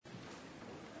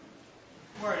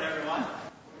Morning, everyone.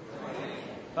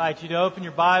 I invite you to open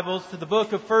your Bibles to the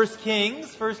book of 1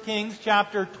 Kings. 1 Kings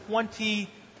chapter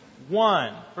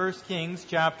 21. 1 Kings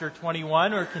chapter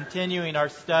 21. We're continuing our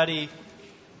study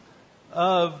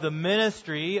of the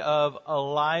ministry of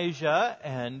Elijah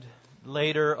and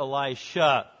later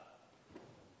Elisha.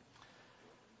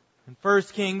 In 1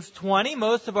 Kings 20,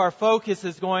 most of our focus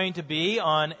is going to be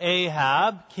on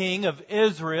Ahab, king of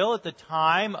Israel at the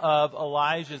time of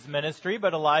Elijah's ministry,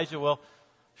 but Elijah will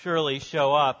surely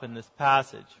show up in this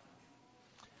passage.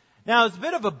 Now, it's a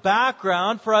bit of a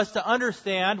background for us to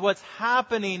understand what's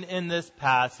happening in this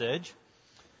passage.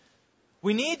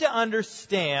 We need to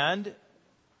understand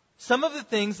some of the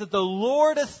things that the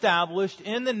Lord established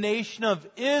in the nation of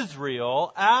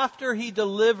Israel after He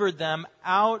delivered them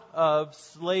out of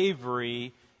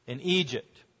slavery in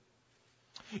Egypt.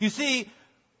 You see,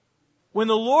 when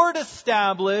the Lord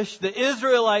established the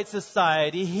Israelite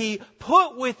society, He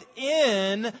put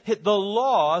within the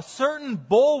law certain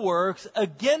bulwarks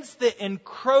against the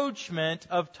encroachment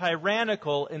of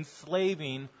tyrannical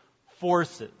enslaving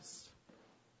forces.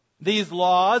 These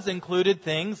laws included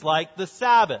things like the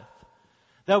Sabbath,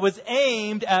 that was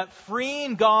aimed at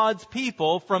freeing God's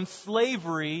people from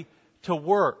slavery to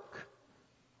work.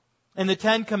 In the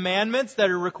Ten Commandments that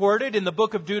are recorded in the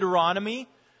book of Deuteronomy,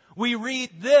 we read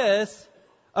this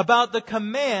about the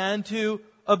command to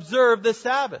observe the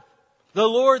Sabbath. The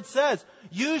Lord says,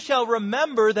 "You shall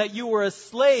remember that you were a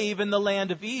slave in the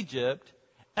land of Egypt,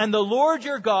 and the Lord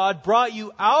your God brought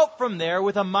you out from there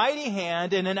with a mighty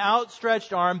hand and an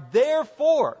outstretched arm.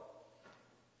 Therefore,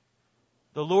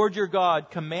 the Lord your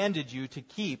God commanded you to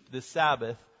keep the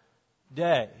Sabbath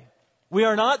day." We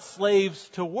are not slaves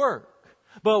to work,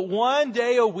 but one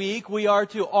day a week we are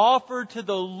to offer to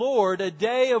the Lord a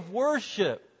day of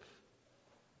worship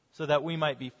so that we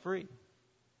might be free.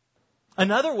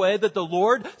 Another way that the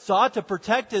Lord sought to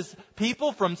protect His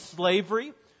people from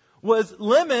slavery was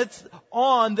limits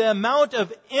on the amount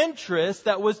of interest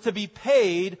that was to be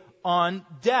paid on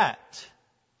debt.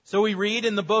 So we read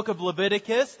in the book of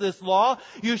Leviticus this law,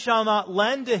 "You shall not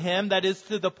lend to him," that is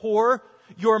to the poor,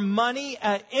 "your money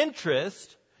at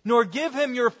interest, nor give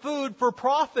him your food for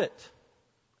profit.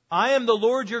 I am the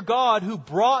Lord your God who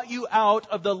brought you out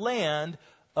of the land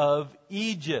of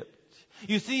Egypt."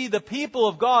 You see, the people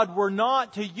of God were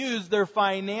not to use their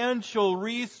financial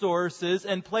resources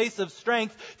and place of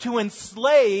strength to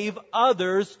enslave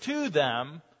others to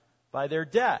them by their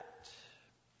debt.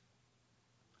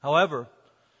 However,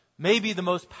 maybe the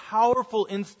most powerful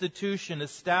institution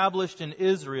established in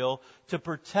Israel to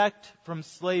protect from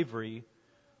slavery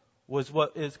was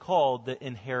what is called the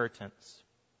inheritance.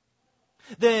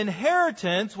 The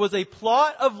inheritance was a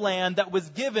plot of land that was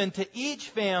given to each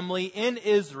family in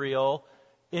Israel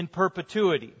in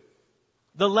perpetuity.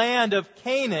 The land of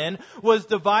Canaan was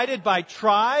divided by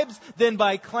tribes, then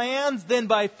by clans, then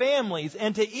by families,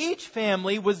 and to each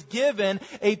family was given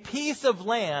a piece of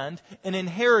land, an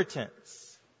inheritance.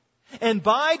 And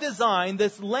by design,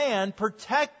 this land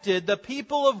protected the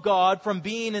people of God from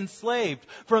being enslaved,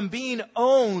 from being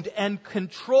owned and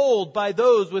controlled by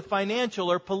those with financial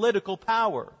or political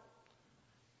power.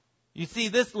 You see,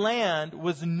 this land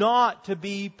was not to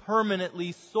be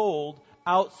permanently sold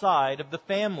outside of the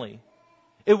family.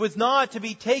 It was not to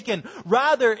be taken.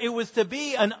 Rather, it was to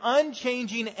be an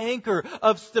unchanging anchor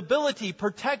of stability,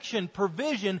 protection,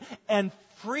 provision, and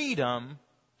freedom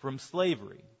from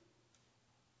slavery.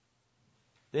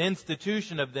 The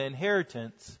institution of the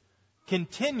inheritance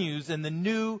continues in the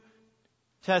New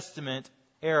Testament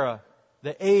era,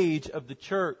 the age of the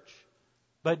church,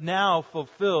 but now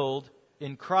fulfilled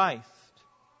in Christ.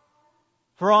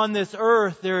 For on this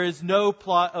earth there is no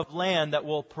plot of land that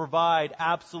will provide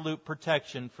absolute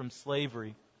protection from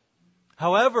slavery.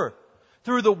 However,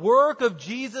 through the work of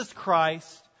Jesus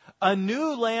Christ, a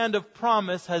new land of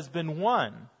promise has been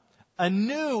won. A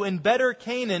new and better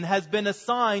Canaan has been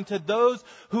assigned to those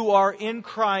who are in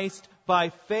Christ by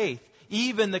faith,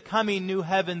 even the coming new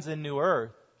heavens and new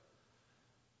earth.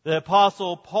 The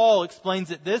Apostle Paul explains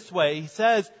it this way. He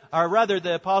says, or rather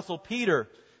the Apostle Peter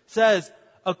says,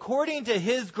 "According to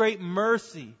His great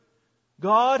mercy,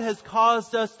 God has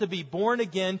caused us to be born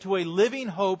again to a living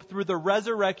hope through the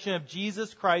resurrection of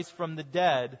Jesus Christ from the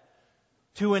dead,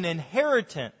 to an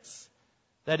inheritance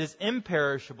that is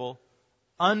imperishable,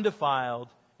 undefiled,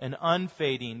 and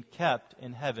unfading, kept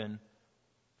in heaven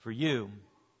for you."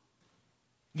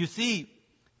 You see,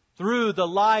 through the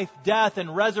life, death,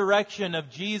 and resurrection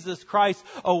of Jesus Christ,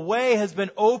 a way has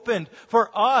been opened for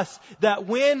us that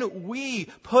when we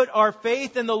put our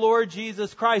faith in the Lord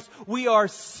Jesus Christ, we are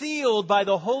sealed by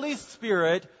the Holy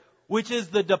Spirit which is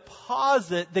the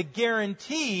deposit, the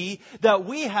guarantee that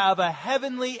we have a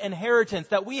heavenly inheritance,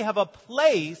 that we have a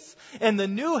place in the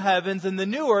new heavens and the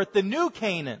new earth, the new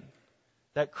Canaan,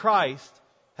 that Christ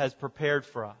has prepared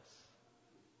for us.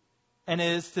 And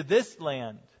it is to this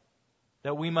land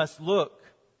that we must look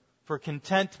for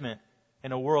contentment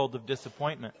in a world of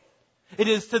disappointment. It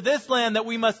is to this land that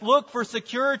we must look for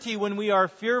security when we are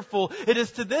fearful. It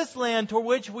is to this land to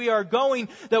which we are going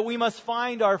that we must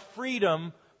find our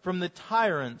freedom from the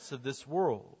tyrants of this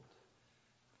world.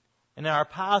 And in our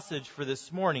passage for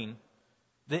this morning,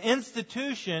 the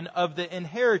institution of the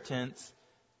inheritance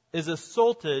is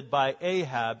assaulted by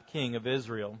Ahab, king of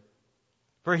Israel.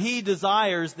 For he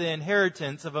desires the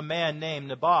inheritance of a man named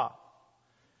Naboth.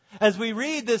 As we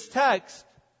read this text,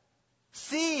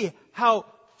 see how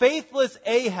faithless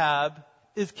Ahab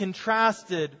is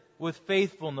contrasted with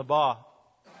faithful Naboth.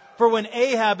 For when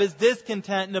Ahab is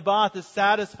discontent, Naboth is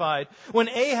satisfied. When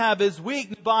Ahab is weak,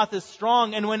 Naboth is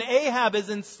strong. And when Ahab is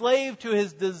enslaved to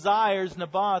his desires,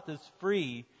 Naboth is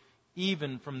free,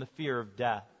 even from the fear of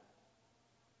death.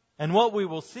 And what we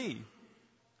will see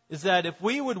is that if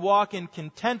we would walk in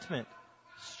contentment,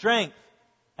 strength,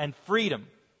 and freedom,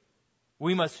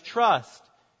 we must trust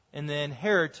in the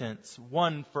inheritance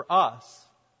won for us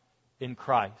in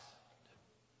Christ.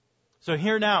 So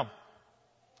hear now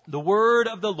the word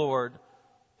of the Lord,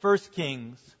 1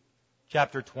 Kings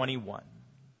chapter 21.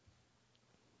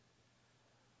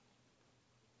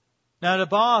 Now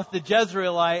Naboth the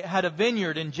Jezreelite had a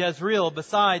vineyard in Jezreel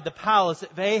beside the palace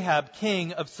of Ahab,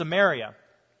 king of Samaria.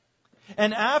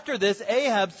 And after this,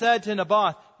 Ahab said to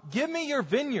Naboth, "Give me your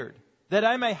vineyard, that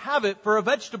I may have it for a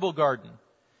vegetable garden,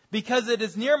 because it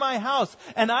is near my house,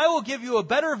 and I will give you a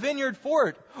better vineyard for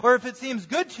it. Or if it seems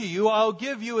good to you, I'll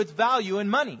give you its value in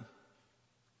money."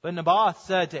 But Naboth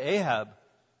said to Ahab,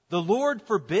 "The Lord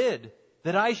forbid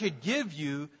that I should give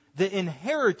you the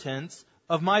inheritance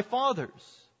of my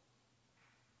fathers."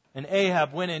 And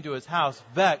Ahab went into his house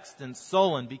vexed and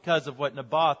sullen because of what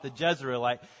Naboth the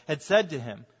Jezreelite had said to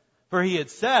him. For he had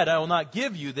said, "I will not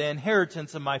give you the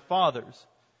inheritance of my fathers."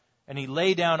 And he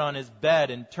lay down on his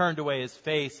bed and turned away his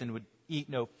face and would eat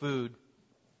no food.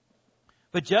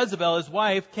 But Jezebel, his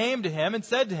wife, came to him and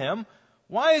said to him,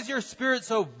 "Why is your spirit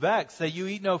so vexed that you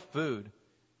eat no food?"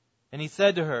 And he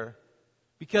said to her,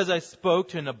 "Because I spoke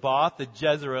to Naboth the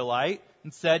Jezreelite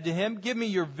and said to him, 'Give me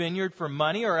your vineyard for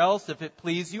money, or else, if it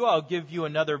please you, I'll give you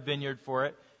another vineyard for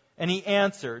it.' And he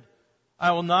answered,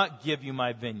 'I will not give you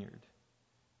my vineyard.'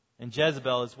 And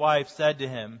Jezebel, his wife, said to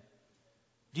him,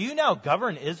 'Do you now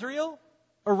govern Israel?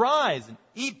 Arise and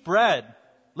eat bread.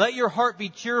 Let your heart be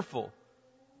cheerful.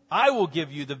 I will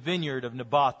give you the vineyard of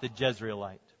Naboth the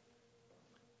Jezreelite.'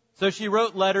 So she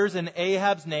wrote letters in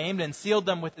Ahab's name and sealed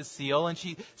them with a seal. And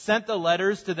she sent the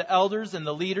letters to the elders and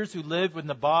the leaders who lived with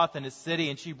Naboth in his city.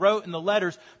 And she wrote in the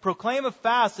letters, 'Proclaim a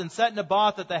fast and set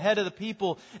Naboth at the head of the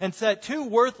people, and set 2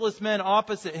 worthless men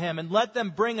opposite him, and let them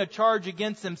bring a charge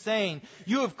against him, saying,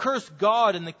 "You have cursed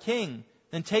God and the king."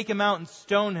 Then take him out and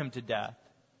stone him to death.'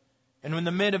 And in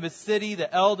the midst of his city,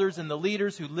 the elders and the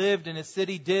leaders who lived in his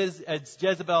city did as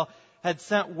Jezebel had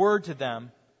sent word to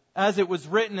them. As it was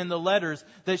written in the letters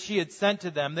that she had sent to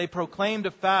them, they proclaimed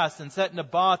a fast and set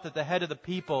Naboth at the head of the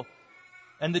people.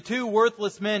 And the 2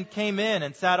 worthless men came in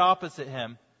and sat opposite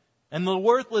him. And the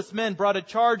worthless men brought a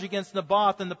charge against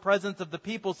Naboth in the presence of the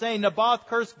people, saying, 'Naboth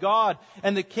cursed God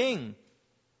and the king.'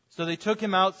 So they took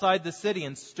him outside the city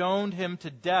and stoned him to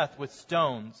death with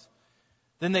stones.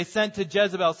 Then they sent to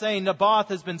Jezebel, saying, 'Naboth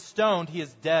has been stoned, he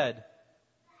is dead.'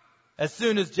 As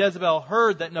soon as Jezebel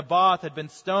heard that Naboth had been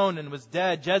stoned and was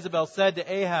dead, Jezebel said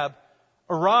to Ahab,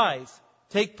 'Arise,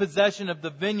 take possession of the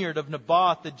vineyard of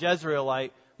Naboth the Jezreelite,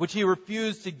 which he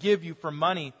refused to give you for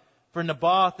money, for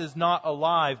Naboth is not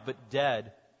alive but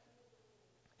dead.'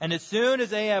 And as soon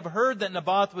as Ahab heard that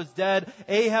Naboth was dead,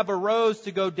 Ahab arose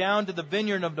to go down to the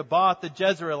vineyard of Naboth the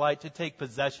Jezreelite to take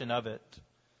possession of it.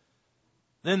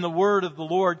 Then the word of the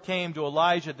Lord came to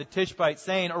Elijah the Tishbite,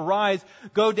 saying, 'Arise,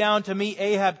 go down to meet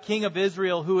Ahab, king of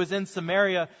Israel, who is in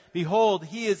Samaria. Behold,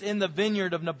 he is in the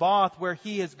vineyard of Naboth, where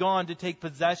he has gone to take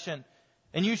possession.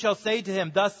 And you shall say to him,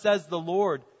 Thus says the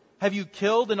Lord, Have you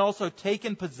killed and also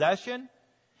taken possession?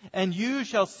 And you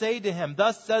shall say to him,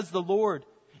 Thus says the Lord,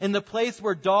 In the place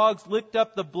where dogs licked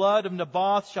up the blood of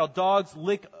Naboth shall dogs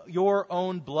lick your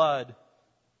own blood.'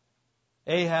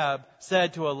 Ahab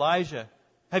said to Elijah,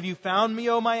 'Have you found me,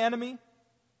 O my enemy?'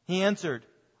 He answered,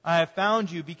 'I have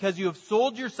found you because you have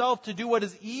sold yourself to do what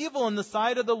is evil in the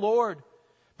sight of the Lord.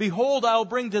 Behold, I will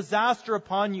bring disaster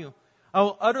upon you. I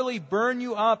will utterly burn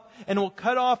you up and will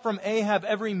cut off from Ahab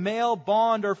every male,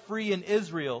 bond, or free in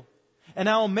Israel. And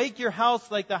I will make your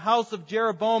house like the house of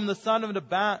Jeroboam the son of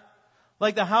Nebat,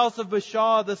 like the house of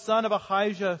Baasha the son of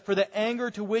Ahijah, for the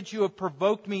anger to which you have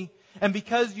provoked me, and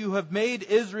because you have made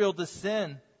Israel to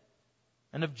sin.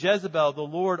 And of Jezebel the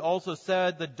Lord also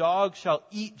said, the dog shall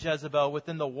eat Jezebel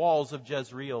within the walls of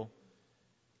Jezreel.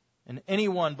 And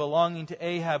anyone belonging to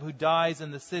Ahab who dies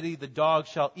in the city, the dog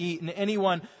shall eat. And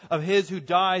anyone of his who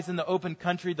dies in the open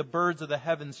country, the birds of the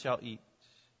heavens shall eat.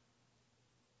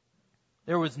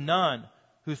 There was none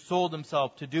who sold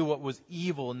himself to do what was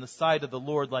evil in the sight of the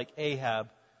Lord like Ahab,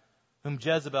 whom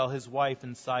Jezebel his wife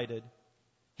incited.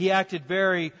 He acted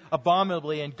very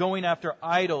abominably in going after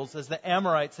idols, as the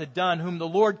Amorites had done, whom the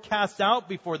Lord cast out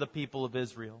before the people of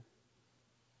Israel.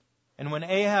 And when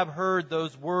Ahab heard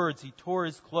those words, he tore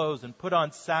his clothes and put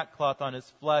on sackcloth on his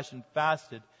flesh and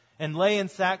fasted, and lay in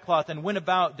sackcloth and went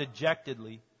about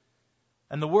dejectedly.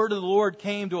 And the word of the Lord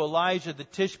came to Elijah the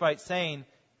Tishbite, saying,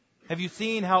 have you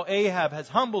seen how Ahab has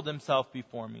humbled himself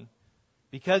before me?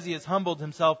 Because he has humbled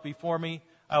himself before me,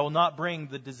 I will not bring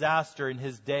the disaster in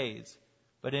his days,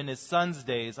 but in his son's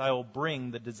days I will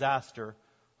bring the disaster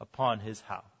upon his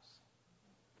house.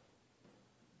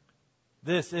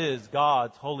 This is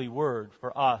God's holy word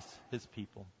for us, his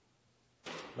people.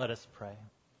 Let us pray.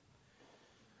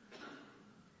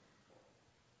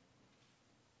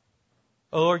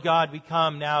 O Lord God, we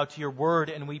come now to your word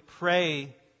and we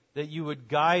pray that you would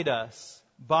guide us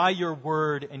by your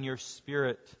word and your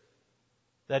spirit,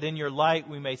 that in your light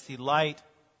we may see light,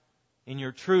 in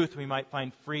your truth we might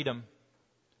find freedom,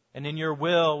 and in your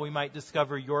will we might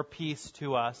discover your peace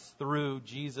to us through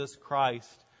Jesus Christ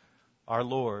our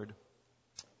Lord.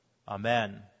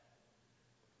 Amen.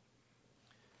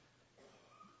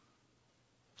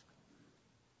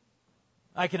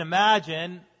 I can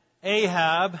imagine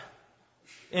Ahab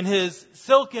in his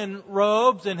silken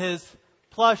robes and his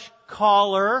plush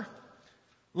collar,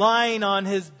 lying on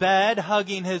his bed,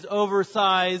 hugging his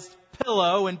oversized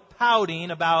pillow and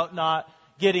pouting about not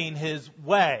getting his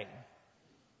way.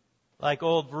 Like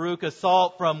old Veruca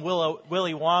Salt from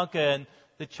Willy Wonka and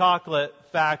the Chocolate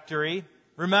Factory.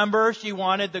 Remember, she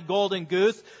wanted the golden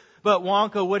goose, but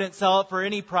Wonka wouldn't sell it for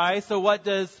any price, so what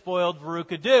does spoiled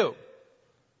Veruca do?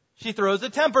 She throws a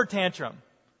temper tantrum.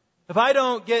 If I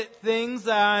don't get things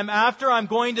that I'm after, I'm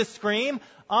going to scream,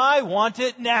 I want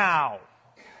it now.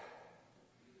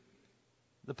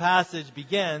 The passage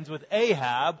begins with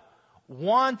Ahab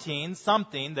wanting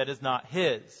something that is not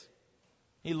his.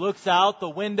 He looks out the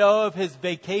window of his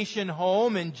vacation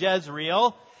home in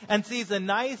Jezreel and sees a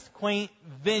nice, quaint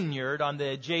vineyard on the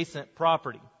adjacent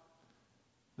property.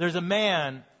 There's a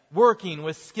man working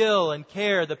with skill and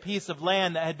care the piece of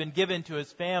land that had been given to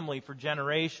his family for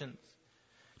generations.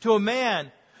 To a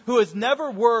man who has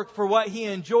never worked for what he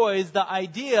enjoys, the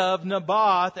idea of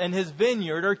Naboth and his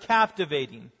vineyard are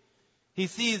captivating. He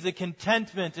sees the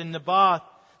contentment in Naboth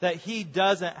that he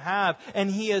doesn't have, and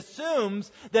he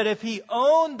assumes that if he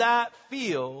owned that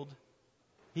field,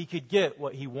 he could get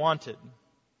what he wanted.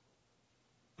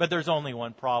 But there's only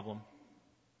one problem.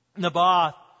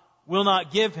 Naboth will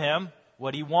not give him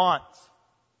what he wants.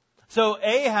 So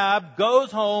Ahab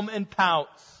goes home and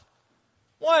pouts.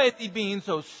 Why is he being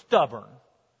so stubborn?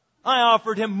 I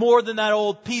offered him more than that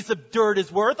old piece of dirt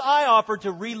is worth. I offered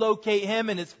to relocate him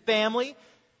and his family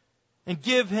and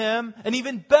give him an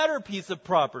even better piece of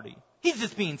property. He's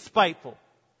just being spiteful.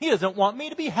 He doesn't want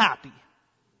me to be happy.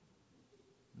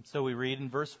 And so we read in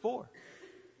verse 4.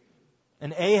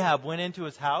 And Ahab went into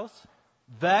his house,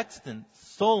 vexed and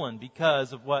sullen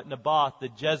because of what Naboth the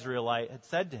Jezreelite had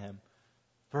said to him.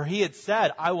 For he had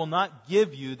said, I will not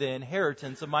give you the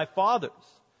inheritance of my fathers.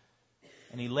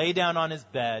 And he lay down on his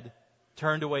bed,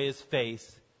 turned away his face,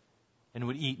 and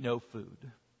would eat no food.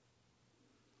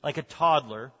 Like a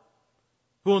toddler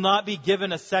who will not be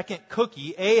given a second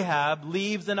cookie, Ahab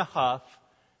leaves in a huff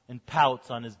and pouts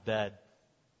on his bed.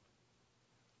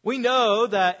 We know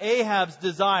that Ahab's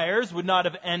desires would not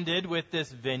have ended with this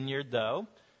vineyard, though.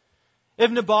 If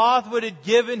Naboth would have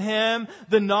given him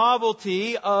the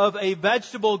novelty of a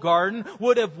vegetable garden,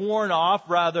 would have worn off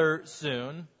rather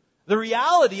soon. The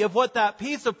reality of what that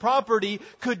piece of property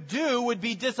could do would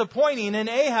be disappointing, and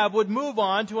Ahab would move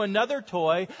on to another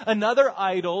toy, another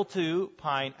idol to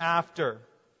pine after.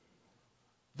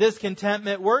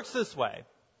 Discontentment works this way.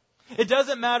 It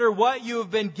doesn't matter what you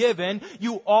have been given,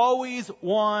 you always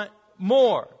want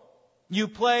more. You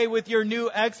play with your new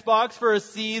Xbox for a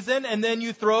season and then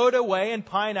you throw it away and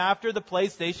pine after the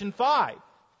PlayStation 5.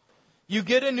 You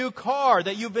get a new car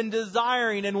that you've been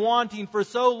desiring and wanting for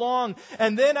so long,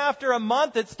 and then after a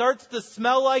month it starts to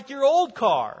smell like your old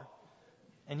car.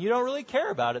 And you don't really care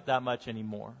about it that much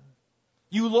anymore.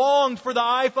 You longed for the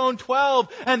iPhone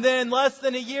 12, and then in less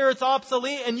than a year it's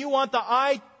obsolete, and you want the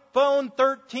iPhone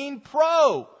 13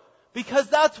 Pro, because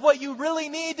that's what you really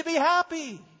need to be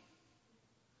happy.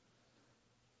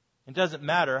 It doesn't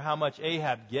matter how much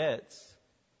Ahab gets,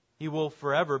 he will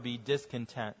forever be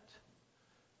discontent,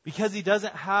 because he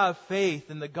doesn't have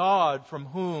faith in the God from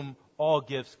whom all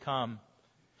gifts come.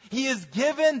 He is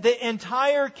given the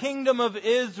entire kingdom of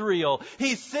Israel.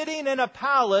 He's sitting in a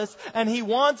palace and he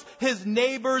wants his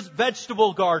neighbor's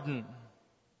vegetable garden.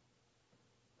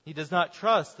 He does not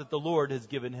trust that the Lord has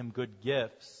given him good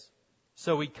gifts,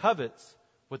 so he covets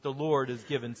what the Lord has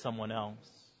given someone else.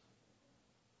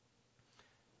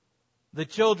 The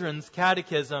Children's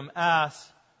Catechism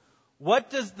asks,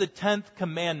 what does the 10th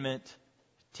commandment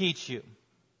teach you?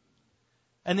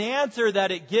 And the answer that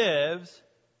it gives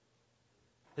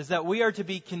is that we are to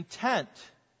be content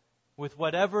with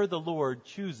whatever the Lord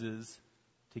chooses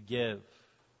to give.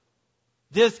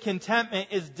 Discontentment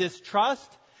is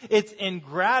distrust. It's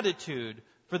ingratitude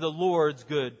for the Lord's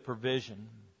good provision.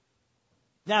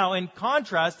 Now, in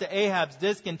contrast to Ahab's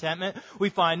discontentment, we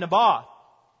find Naboth.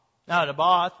 Now,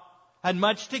 Naboth had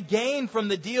much to gain from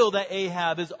the deal that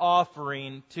Ahab is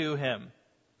offering to him.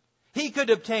 He could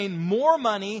obtain more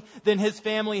money than his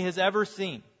family has ever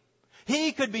seen.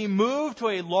 He could be moved to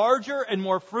a larger and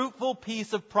more fruitful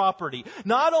piece of property.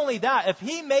 Not only that, if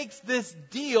he makes this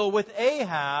deal with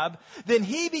Ahab, then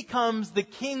he becomes the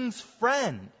king's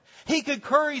friend. He could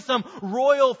curry some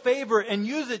royal favor and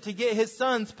use it to get his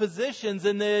son's positions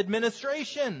in the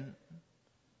administration.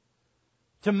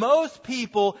 To most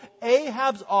people,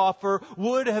 Ahab's offer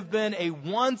would have been a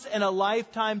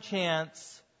once-in-a-lifetime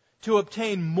chance to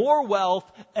obtain more wealth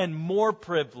and more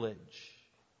privilege.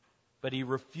 But he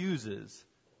refuses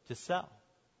to sell.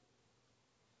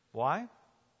 Why?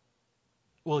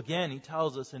 Well, again, he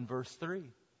tells us in verse 3.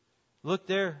 Look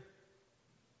there.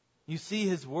 You see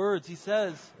his words. He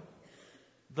says,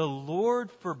 "The Lord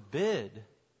forbid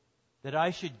that I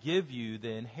should give you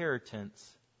the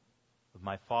inheritance of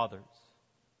my fathers."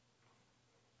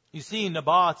 You see,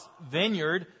 Naboth's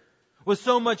vineyard was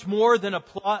so much more than a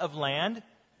plot of land.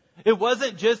 It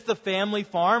wasn't just the family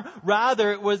farm.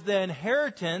 Rather, it was the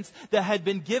inheritance that had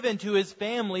been given to his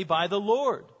family by the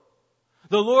Lord.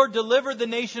 The Lord delivered the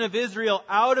nation of Israel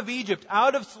out of Egypt,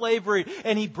 out of slavery,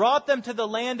 and He brought them to the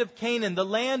land of Canaan, the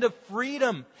land of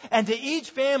freedom. And to each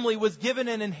family was given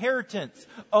an inheritance.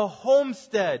 A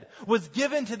homestead was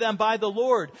given to them by the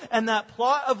Lord. And that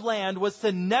plot of land was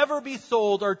to never be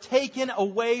sold or taken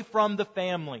away from the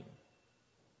family.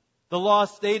 The law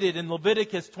stated in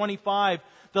Leviticus 25,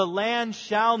 "The land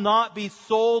shall not be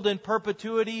sold in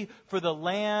perpetuity, for the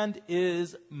land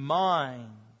is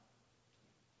mine."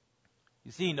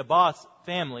 You see, Naboth's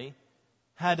family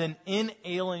had an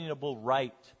inalienable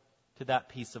right to that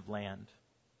piece of land.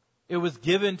 It was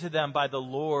given to them by the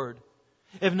Lord.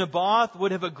 If Naboth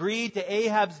would have agreed to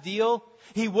Ahab's deal,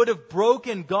 he would have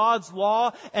broken God's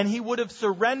law, and he would have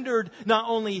surrendered not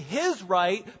only his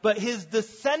right, but his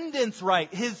descendants'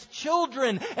 right, his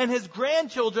children and his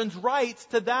grandchildren's rights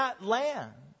to that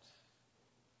land.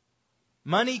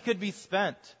 Money could be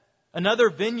spent. Another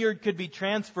vineyard could be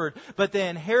transferred, but the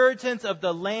inheritance of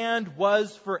the land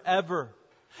was forever.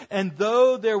 And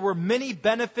though there were many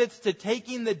benefits to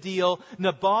taking the deal,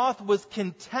 Naboth was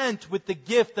content with the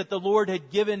gift that the Lord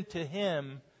had given to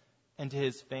him and to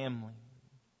his family.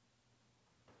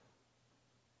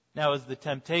 Now, as the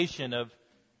temptation of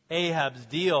Ahab's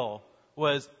deal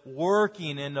was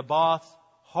working in Naboth's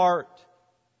heart,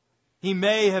 he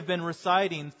may have been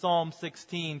reciting Psalm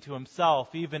 16 to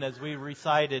himself, even as we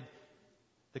recited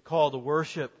the call to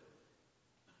worship.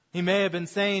 He may have been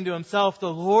saying to himself,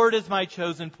 "The Lord is my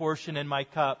chosen portion and my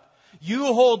cup.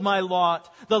 You hold my lot.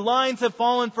 The lines have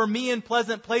fallen for me in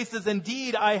pleasant places.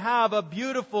 Indeed, I have a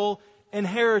beautiful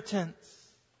inheritance."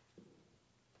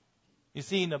 You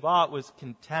see, Naboth was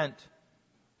content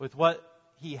with what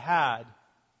he had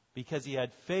because he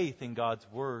had faith in God's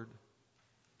word.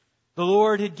 The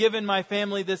Lord had given my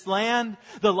family this land.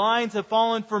 The lines have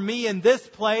fallen for me in this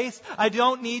place. I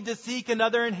don't need to seek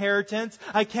another inheritance.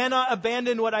 I cannot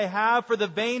abandon what I have for the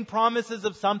vain promises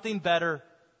of something better.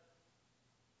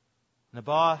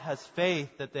 Naboth has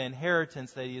faith that the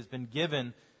inheritance that he has been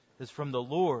given is from the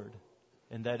Lord,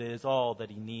 and that it is all that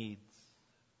he needs.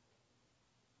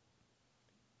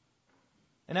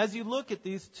 And as you look at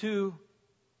these two,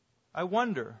 I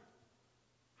wonder,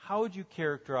 how would you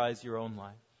characterize your own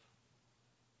life?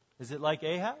 Is it like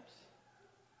Ahab's?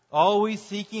 Always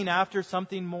seeking after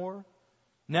something more?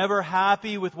 Never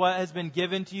happy with what has been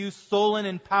given to you? Sullen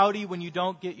and pouty when you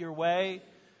don't get your way?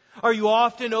 Are you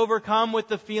often overcome with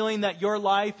the feeling that your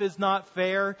life is not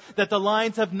fair, that the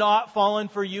lines have not fallen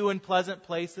for you in pleasant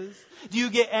places? Do you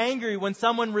get angry when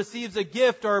someone receives a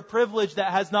gift or a privilege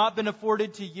that has not been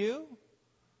afforded to you?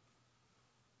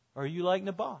 Or are you like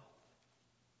Naboth,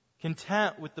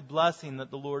 content with the blessing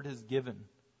that the Lord has given,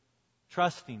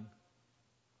 trusting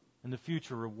in the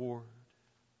future reward?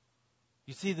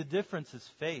 You see, the difference is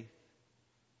faith.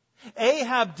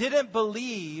 Ahab didn't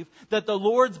believe that the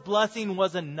Lord's blessing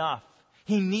was enough.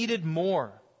 He needed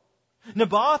more.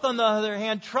 Naboth, on the other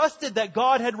hand, trusted that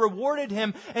God had rewarded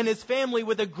him and his family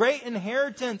with a great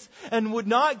inheritance and would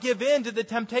not give in to the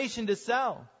temptation to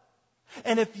sell.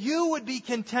 And if you would be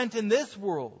content in this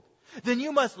world, then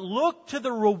you must look to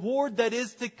the reward that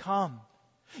is to come.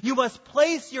 You must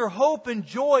place your hope and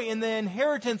joy in the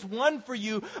inheritance won for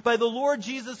you by the Lord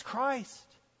Jesus Christ.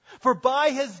 For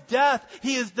by His death,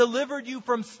 He has delivered you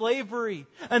from slavery.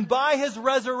 And by His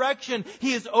resurrection,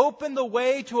 He has opened the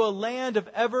way to a land of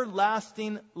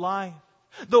everlasting life.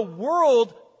 The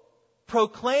world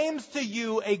proclaims to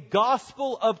you a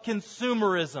gospel of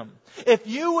consumerism. If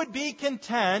you would be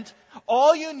content,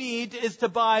 all you need is to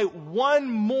buy one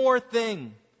more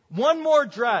thing. One more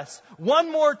dress,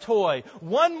 one more toy,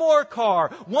 one more car,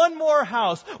 one more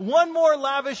house, one more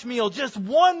lavish meal, just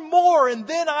one more, and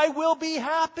then I will be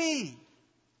happy.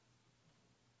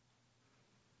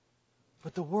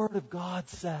 But the Word of God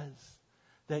says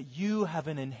that you have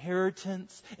an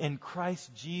inheritance in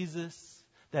Christ Jesus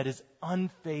that is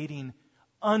unfading,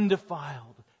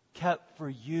 undefiled, kept for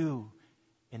you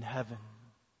in heaven.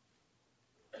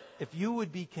 If you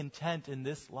would be content in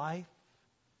this life,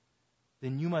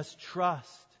 then you must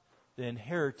trust the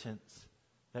inheritance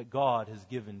that God has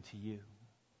given to you.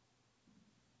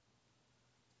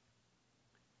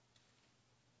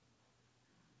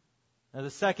 Now,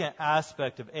 the second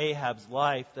aspect of Ahab's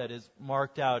life that is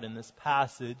marked out in this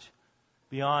passage,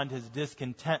 beyond his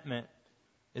discontentment,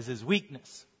 is his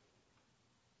weakness.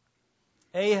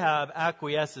 Ahab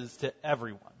acquiesces to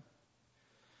everyone.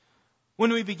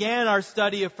 When we began our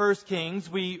study of 1 Kings,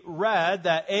 we read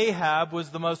that Ahab was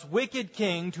the most wicked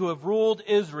king to have ruled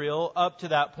Israel up to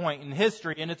that point in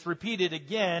history, and it's repeated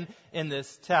again in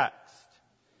this text.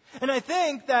 And I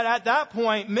think that at that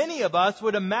point, many of us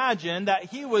would imagine that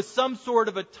he was some sort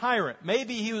of a tyrant.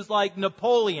 Maybe he was like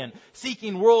Napoleon,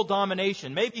 seeking world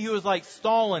domination. Maybe he was like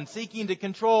Stalin, seeking to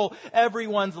control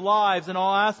everyone's lives and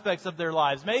all aspects of their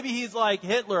lives. Maybe he's like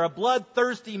Hitler, a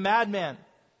bloodthirsty madman.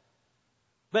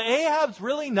 But Ahab's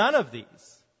really none of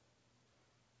these.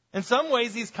 In some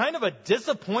ways, he's kind of a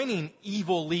disappointing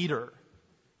evil leader.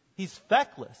 He's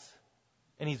feckless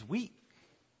and he's weak.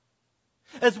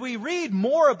 As we read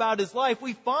more about his life,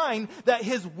 we find that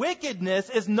his wickedness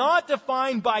is not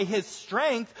defined by his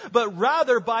strength, but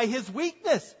rather by his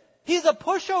weakness. He's a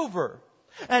pushover.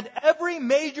 At every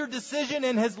major decision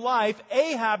in his life,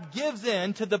 Ahab gives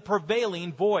in to the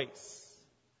prevailing voice.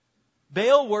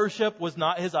 Baal worship was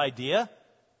not his idea.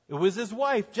 It was his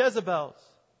wife, Jezebel's.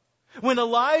 When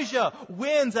Elijah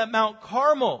wins at Mount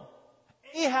Carmel,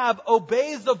 Ahab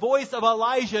obeys the voice of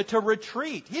Elijah to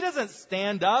retreat. He doesn't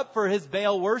stand up for his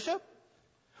Baal worship.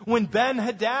 When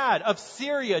Ben-Hadad of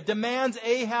Syria demands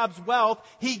Ahab's wealth,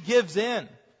 he gives in.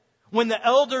 When the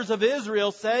elders of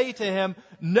Israel say to him,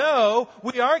 "No,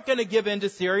 we aren't going to give in to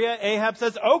Syria," Ahab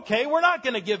says, "Okay, we're not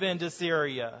going to give in to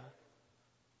Syria."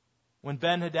 When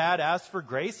Ben-Hadad asks for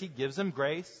grace, he gives him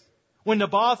grace. When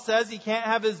Naboth says he can't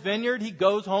have his vineyard, he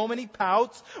goes home and he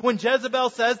pouts. When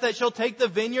Jezebel says that she'll take the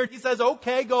vineyard, he says,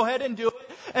 "Okay, go ahead and do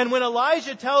it." And when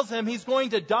Elijah tells him he's going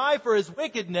to die for his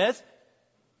wickedness,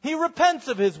 he repents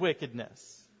of his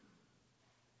wickedness.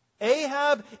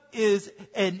 Ahab is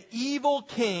an evil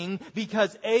king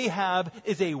because Ahab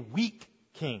is a weak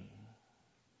king.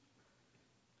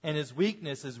 And his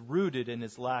weakness is rooted in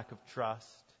his lack of trust.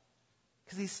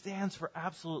 Because he stands for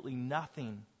absolutely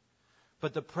nothing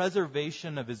but the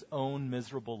preservation of his own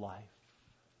miserable life.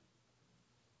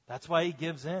 That's why he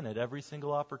gives in at every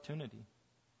single opportunity.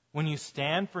 When you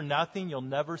stand for nothing, you'll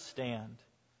never stand.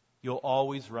 You'll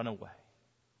always run away.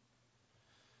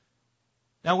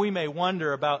 Now we may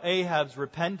wonder about Ahab's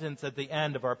repentance at the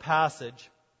end of our passage.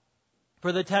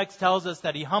 For the text tells us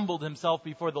that he humbled himself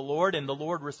before the Lord, and the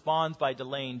Lord responds by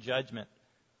delaying judgment.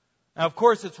 Now, of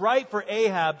course, it's right for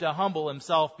Ahab to humble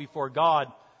himself before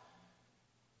God.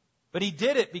 But he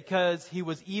did it because he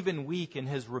was even weak in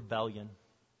his rebellion.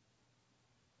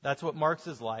 That's what marks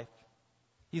his life.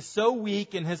 He's so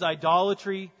weak in his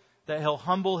idolatry that he'll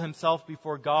humble himself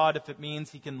before God if it means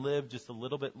he can live just a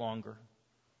little bit longer.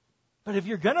 But if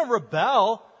you're going to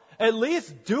rebel, at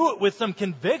least do it with some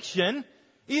conviction.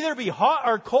 Either be hot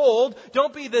or cold.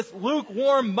 Don't be this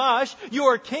lukewarm mush. You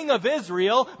are king of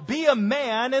Israel. Be a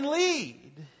man and lead.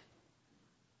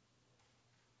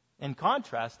 In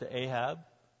contrast to Ahab,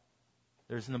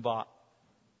 there's Naboth.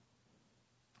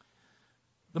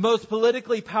 The most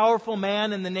politically powerful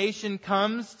man in the nation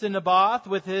comes to Naboth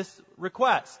with his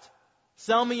request.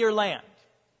 Sell me your land.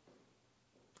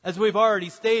 As we've already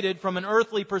stated, from an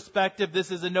earthly perspective,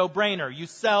 this is a no-brainer. You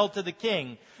sell to the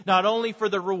king, not only for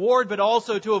the reward, but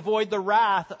also to avoid the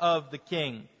wrath of the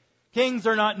king. Kings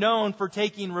are not known for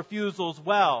taking refusals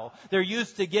well. They're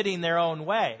used to getting their own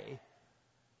way.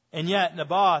 And yet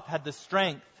Naboth had the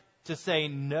strength to say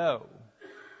no,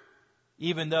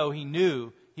 even though he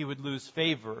knew he would lose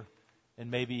favor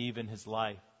and maybe even his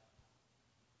life.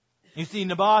 You see,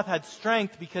 Naboth had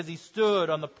strength because he stood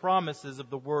on the promises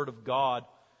of the Word of God.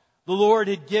 The Lord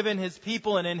had given His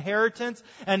people an inheritance,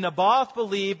 and Naboth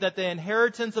believed that the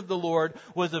inheritance of the Lord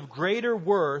was of greater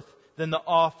worth than the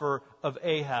offer of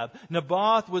Ahab.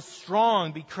 Naboth was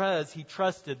strong because he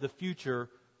trusted the future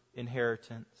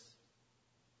inheritance.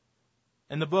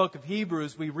 In the book of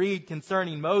Hebrews, we read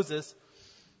concerning Moses,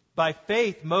 by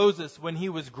faith Moses, when he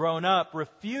was grown up,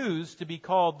 refused to be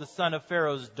called the son of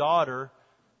Pharaoh's daughter,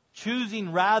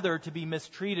 choosing rather to be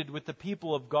mistreated with the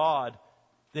people of God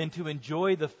than to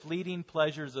enjoy the fleeting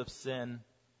pleasures of sin.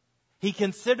 He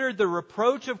considered the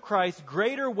reproach of Christ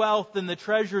greater wealth than the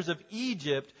treasures of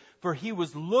Egypt, for he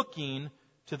was looking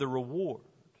to the reward.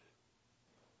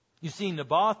 You see,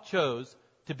 Naboth chose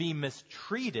to be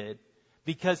mistreated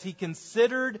because he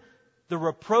considered the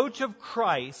reproach of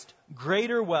Christ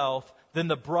greater wealth than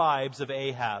the bribes of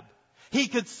Ahab. He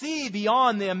could see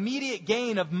beyond the immediate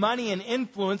gain of money and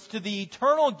influence to the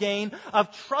eternal gain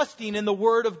of trusting in the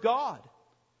Word of God.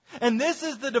 And this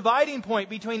is the dividing point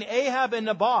between Ahab and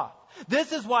Naboth.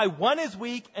 This is why one is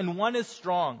weak and one is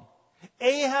strong.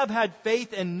 Ahab had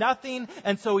faith in nothing,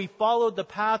 and so he followed the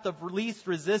path of least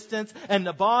resistance. And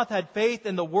Naboth had faith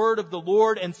in the word of the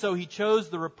Lord, and so he chose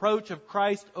the reproach of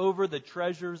Christ over the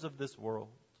treasures of this world.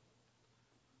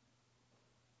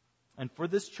 And for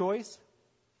this choice,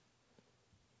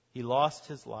 he lost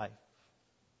his life.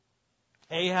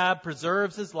 Ahab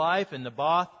preserves his life, and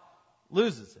Naboth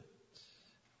loses it.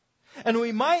 And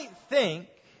we might think,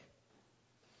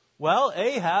 well,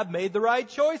 Ahab made the right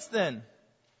choice then.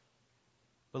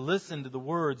 But listen to the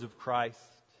words of Christ.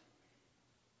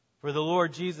 For the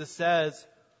Lord Jesus says,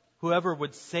 whoever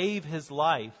would save his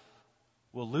life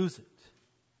will lose it.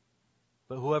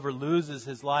 But whoever loses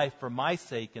his life for my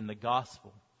sake in the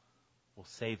gospel will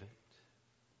save it.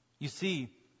 You see,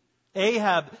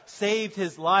 Ahab saved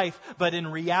his life, but in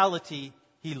reality,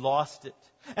 he lost it.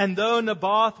 And though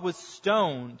Naboth was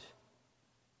stoned,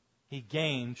 he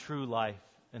gained true life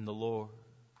in the Lord.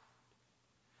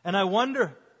 And I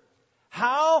wonder,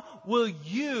 how will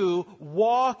you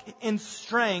walk in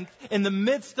strength in the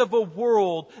midst of a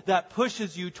world that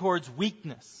pushes you towards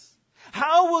weakness?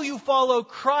 How will you follow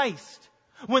Christ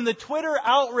when the Twitter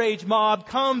outrage mob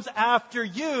comes after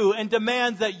you and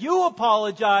demands that you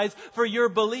apologize for your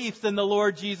beliefs in the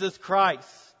Lord Jesus Christ?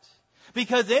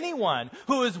 Because anyone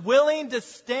who is willing to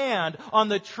stand on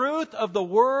the truth of the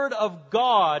Word of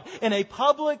God in a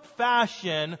public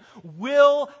fashion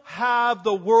will have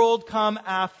the world come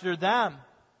after them.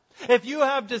 If you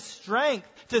have the strength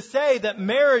to say that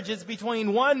marriage is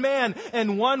between one man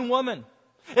and one woman,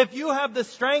 if you have the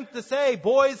strength to say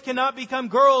boys cannot become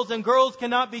girls and girls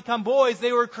cannot become boys,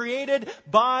 they were created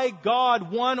by God,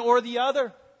 one or the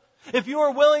other. If you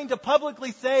are willing to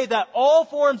publicly say that all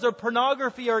forms of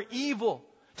pornography are evil,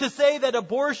 to say that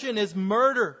abortion is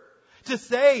murder, to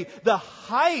say the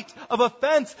height of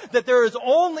offense that there is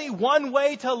only one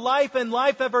way to life and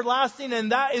life everlasting,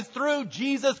 and that is through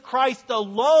Jesus Christ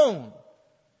alone,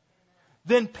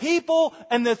 then people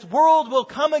in this world will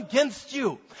come against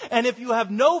you. And if you have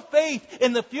no faith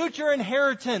in the future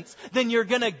inheritance, then you're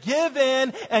going to give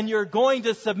in and you're going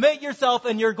to submit yourself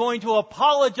and you're going to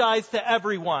apologize to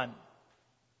everyone.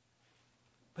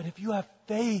 But if you have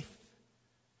faith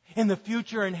in the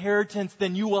future inheritance,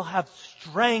 then you will have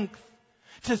strength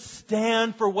to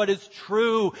stand for what is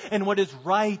true and what is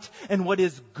right and what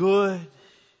is good.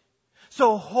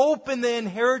 So hope in the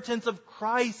inheritance of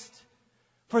Christ,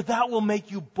 for that will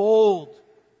make you bold.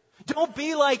 Don't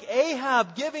be like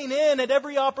Ahab, giving in at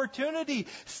every opportunity.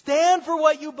 Stand for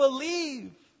what you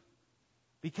believe.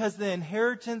 Because the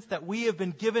inheritance that we have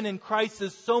been given in Christ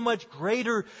is so much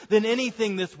greater than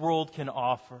anything this world can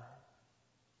offer.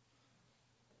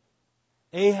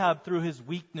 Ahab, through his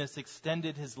weakness,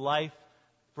 extended his life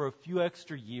for a few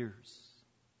extra years.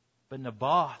 But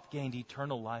Naboth gained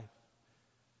eternal life.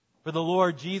 For the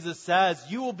Lord Jesus says,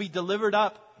 you will be delivered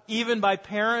up even by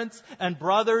parents and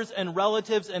brothers and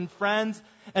relatives and friends.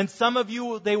 And some of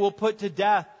you they will put to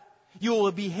death. You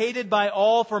will be hated by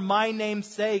all for my name's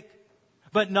sake.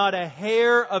 But not a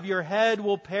hair of your head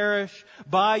will perish.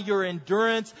 By your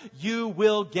endurance you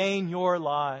will gain your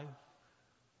life.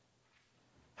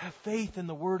 Have faith in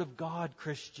the Word of God,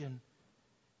 Christian,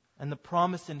 and the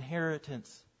promised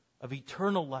inheritance of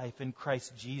eternal life in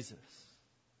Christ Jesus.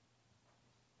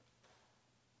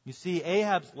 You see,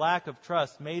 Ahab's lack of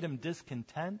trust made him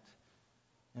discontent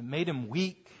and made him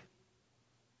weak.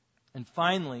 And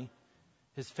finally,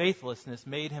 his faithlessness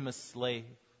made him a slave.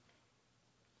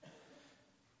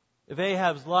 If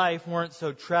Ahab's life weren't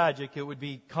so tragic, it would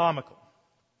be comical.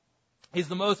 He's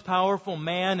the most powerful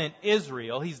man in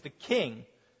Israel. He's the king.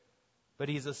 But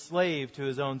he's a slave to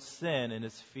his own sin and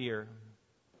his fear.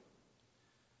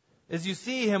 As you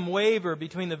see him waver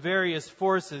between the various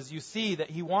forces, you see that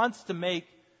he wants to make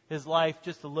his life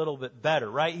just a little bit better,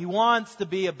 right? He wants to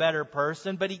be a better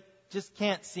person, but he just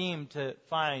can't seem to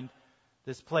find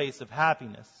this place of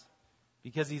happiness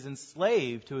because he's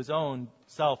enslaved to his own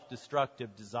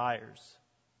self-destructive desires.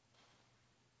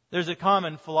 There's a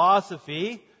common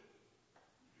philosophy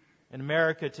in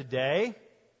America today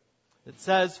that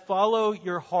says, follow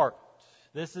your heart.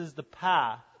 This is the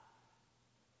path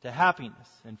to happiness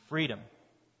and freedom.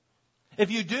 If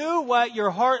you do what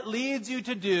your heart leads you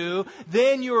to do,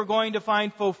 then you are going to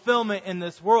find fulfillment in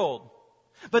this world.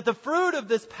 But the fruit of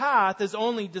this path is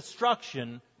only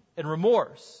destruction and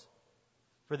remorse.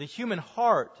 For the human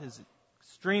heart is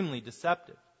extremely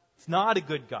deceptive. It's not a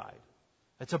good guide.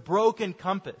 It's a broken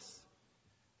compass.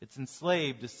 It's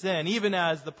enslaved to sin. Even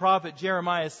as the prophet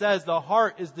Jeremiah says, the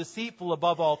heart is deceitful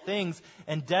above all things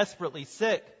and desperately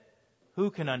sick.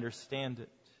 Who can understand it?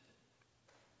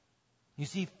 You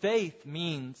see, faith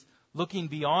means looking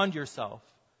beyond yourself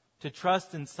to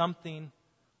trust in something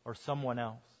or someone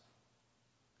else.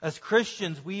 As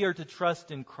Christians, we are to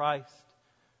trust in Christ.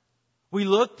 We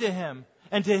look to Him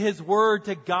and to His Word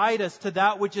to guide us to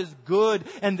that which is good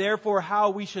and therefore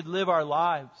how we should live our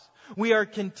lives. We are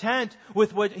content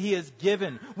with what He has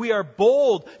given. We are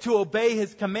bold to obey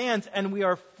His commands, and we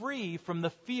are free from the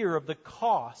fear of the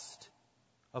cost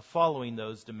of following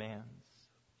those demands.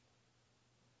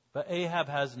 But Ahab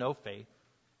has no faith.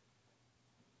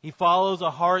 He follows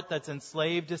a heart that's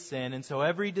enslaved to sin, and so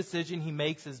every decision he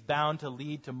makes is bound to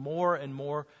lead to more and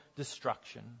more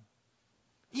destruction.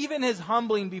 Even his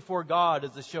humbling before God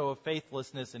is a show of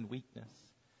faithlessness and weakness.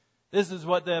 This is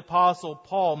what the Apostle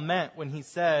Paul meant when he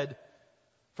said,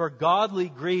 "For godly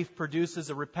grief produces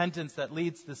a repentance that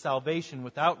leads to salvation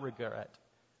without regret,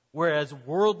 whereas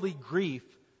worldly grief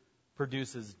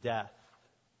produces death."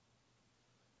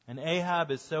 And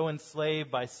Ahab is so enslaved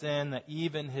by sin that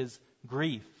even his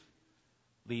grief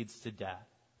leads to death.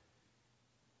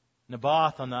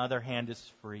 Naboth, on the other hand, is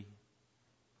free.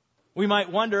 We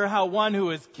might wonder how one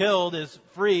who is killed is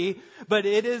free, but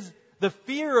it is the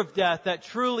fear of death that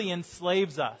truly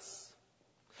enslaves us.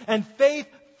 And faith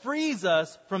frees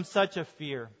us from such a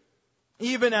fear.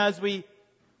 Even as we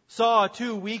saw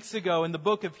 2 weeks ago in the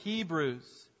book of Hebrews,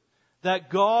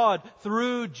 that God,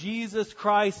 through Jesus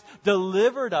Christ,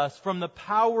 delivered us from the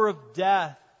power of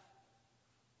death,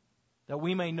 that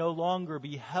we may no longer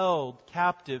be held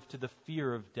captive to the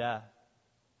fear of death.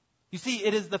 You see,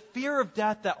 it is the fear of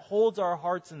death that holds our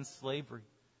hearts in slavery.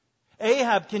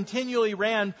 Ahab continually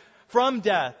ran from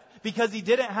death because he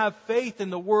didn't have faith in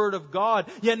the Word of God.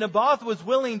 Yet Naboth was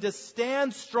willing to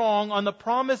stand strong on the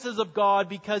promises of God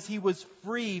because he was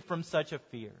free from such a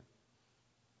fear.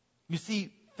 You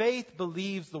see, faith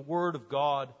believes the Word of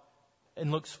God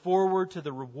and looks forward to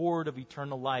the reward of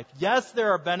eternal life. Yes,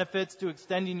 there are benefits to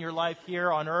extending your life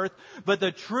here on earth, but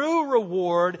the true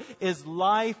reward is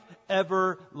life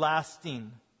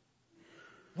everlasting.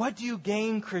 What do you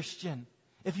gain, Christian,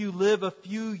 if you live a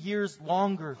few years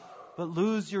longer but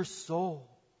lose your soul?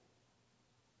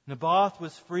 Naboth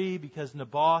was free because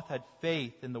Naboth had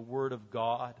faith in the Word of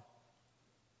God.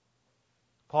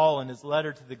 Paul, in his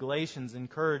letter to the Galatians,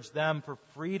 encouraged them, "For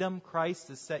freedom Christ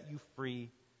has set you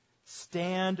free.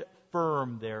 Stand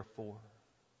firm, therefore."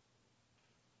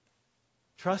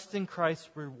 Trust in Christ's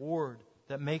reward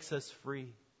that makes us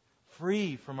free.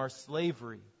 Free from our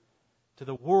slavery to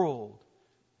the world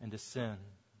and to sin.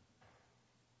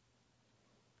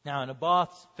 Now,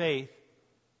 Naboth's faith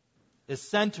is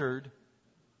centered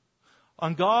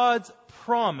on God's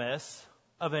promise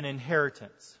of an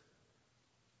inheritance.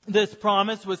 This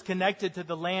promise was connected to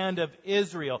the land of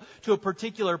Israel, to a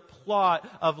particular plot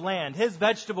of land, his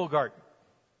vegetable garden.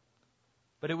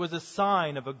 But it was a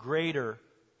sign of a greater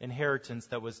inheritance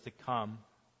that was to come.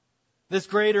 This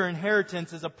greater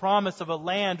inheritance is a promise of a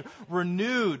land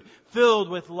renewed, filled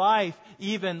with life,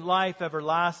 even life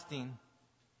everlasting.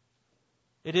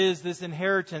 It is this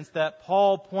inheritance that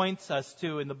Paul points us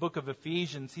to in the book of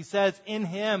Ephesians. He says, in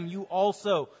Him you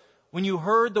also, when you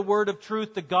heard the word of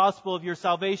truth, the gospel of your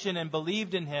salvation, and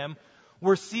believed in Him,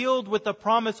 were sealed with the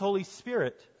promised Holy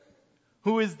Spirit,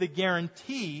 who is the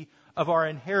guarantee of our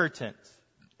inheritance,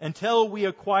 until we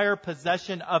acquire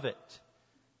possession of it,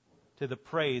 to the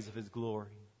praise of His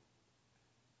glory.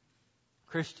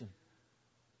 Christian,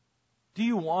 do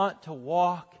you want to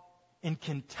walk in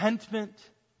contentment?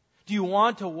 Do you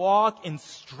want to walk in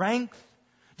strength?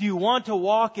 Do you want to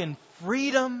walk in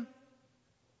freedom?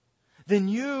 Then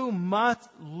you must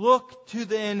look to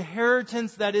the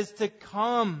inheritance that is to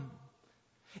come.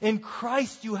 In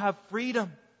Christ you have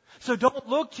freedom. So don't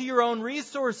look to your own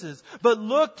resources, but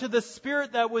look to the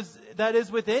Spirit that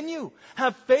is within you.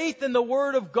 Have faith in the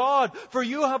Word of God, for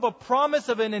you have a promise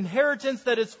of an inheritance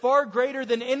that is far greater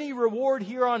than any reward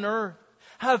here on earth.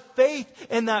 Have faith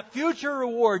in that future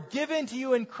reward given to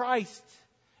you in Christ,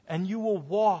 and you will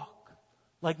walk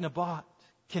like Naboth,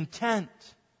 content,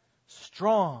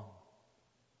 strong,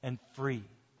 and free.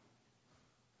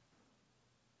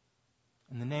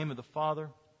 In the name of the Father,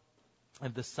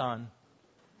 of the Son,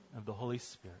 of the Holy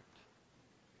Spirit.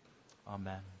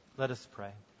 Amen. Let us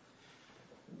pray.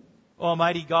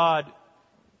 Almighty God,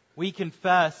 we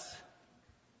confess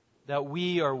that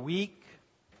we are weak,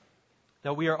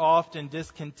 that we are often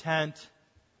discontent,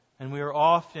 and we are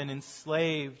often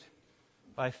enslaved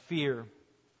by fear.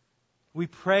 We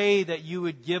pray that you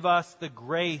would give us the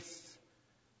grace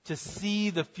to see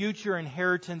the future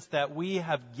inheritance that we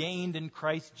have gained in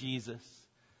Christ Jesus,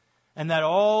 and that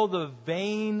all the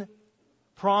vain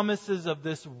promises of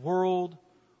this world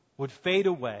would fade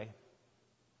away,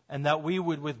 and that we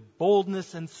would, with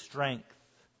boldness and strength,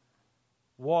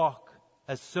 walk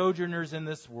as sojourners in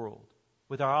this world,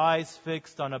 with our eyes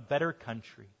fixed on a better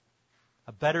country,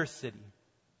 a better city,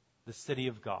 the city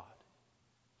of God.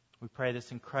 We pray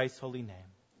this in Christ's holy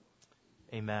name.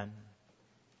 Amen.